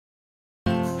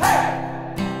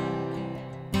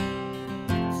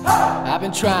I've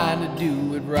been trying to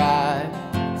do it right.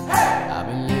 I've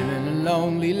been living a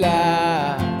lonely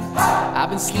life. I've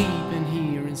been sleeping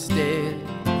here instead.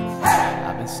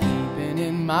 I've been sleeping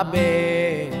in my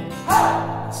bed.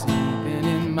 I've been sleeping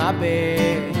in my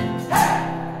bed.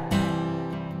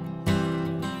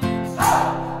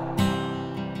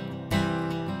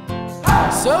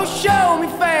 So show me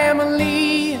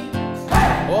family,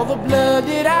 all the blood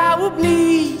that I will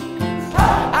bleed.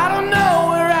 I don't know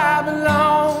where I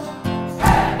belong.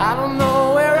 I don't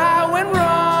know where I went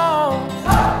wrong,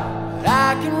 but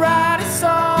I can write a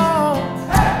song.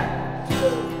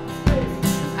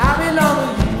 I belong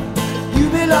with you, you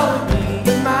belong with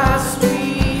me, my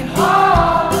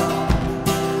sweetheart.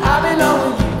 I belong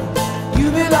with you,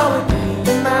 you belong with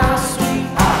me, my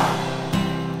sweetheart.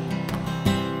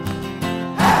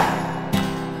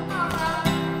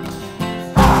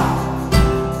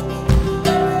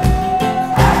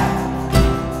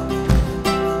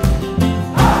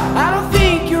 I don't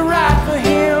think you're right for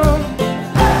him.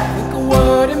 Think of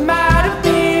what it might have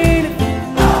been if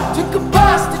you took a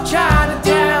bus to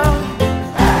Chinatown.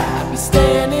 I'd be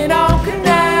staying